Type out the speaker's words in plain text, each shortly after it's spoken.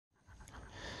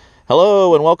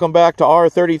Hello and welcome back to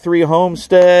R33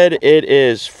 Homestead. It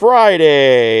is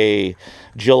Friday,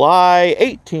 July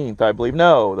 18th, I believe.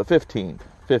 No, the 15th.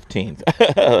 15th.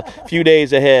 A few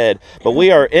days ahead. But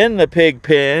we are in the pig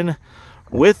pen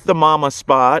with the mama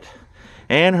Spot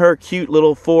and her cute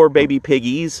little 4 baby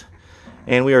piggies.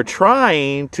 And we are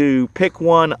trying to pick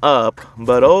one up,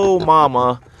 but oh,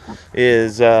 mama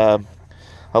is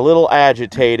a little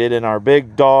agitated, and our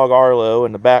big dog Arlo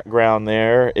in the background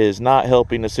there is not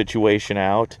helping the situation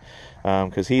out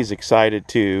because he's excited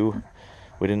too.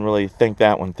 We didn't really think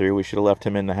that one through. We should have left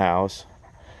him in the house.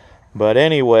 But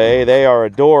anyway, they are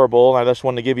adorable. I just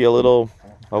wanted to give you a little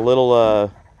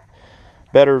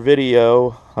better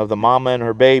video of the mama and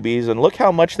her babies, and look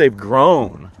how much they've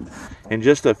grown in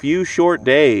just a few short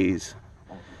days.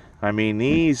 I mean,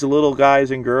 these little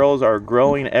guys and girls are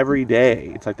growing every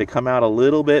day. It's like they come out a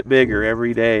little bit bigger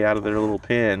every day out of their little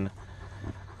pen.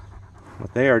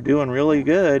 But they are doing really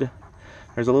good.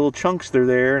 There's a little chunkster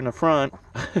there in the front.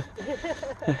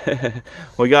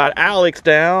 We got Alex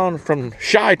down from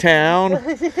Chi-Town.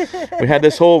 We had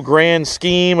this whole grand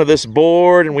scheme of this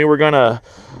board, and we were going to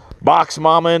box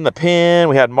mama in the pen.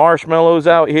 We had marshmallows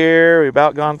out here. We've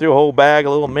about gone through a whole bag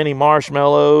of little mini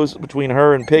marshmallows between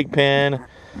her and pig pen.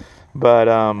 But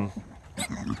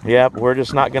yeah, we're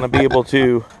just not going to be able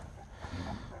to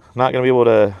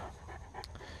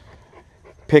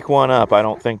pick one up, I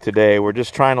don't think, today. We're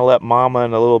just trying to let mama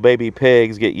and the little baby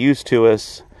pigs get used to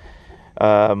us.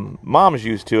 Mom's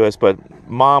used to us, but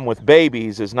mom with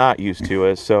babies is not used to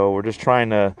us. So we're just trying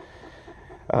to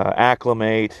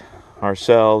acclimate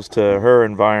ourselves to her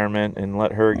environment and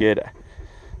let her get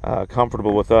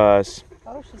comfortable with us.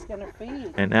 Oh, she's going to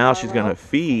feed. And now she's going to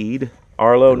feed.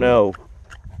 Arlo, no.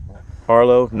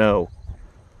 Arlo, no.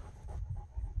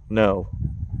 No.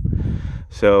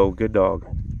 So, good dog.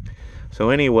 So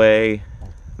anyway,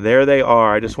 there they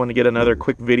are. I just want to get another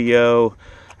quick video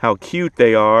how cute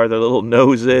they are, their little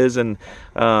noses, and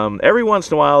every once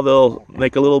in a while they'll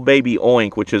make a little baby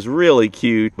oink, which is really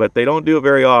cute, but they don't do it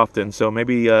very often, so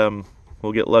maybe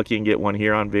we'll get lucky and get one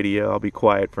here on video. I'll be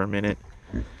quiet for a minute.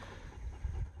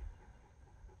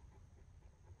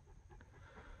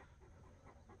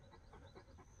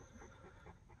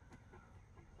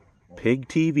 Pig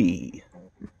TV.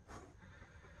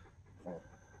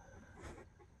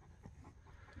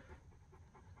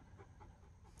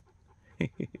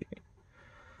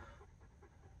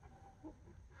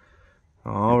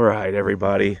 All right,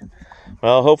 everybody.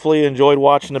 Well, hopefully you enjoyed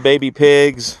watching the baby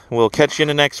pigs. We'll catch you in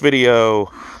the next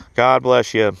video. God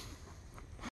bless you.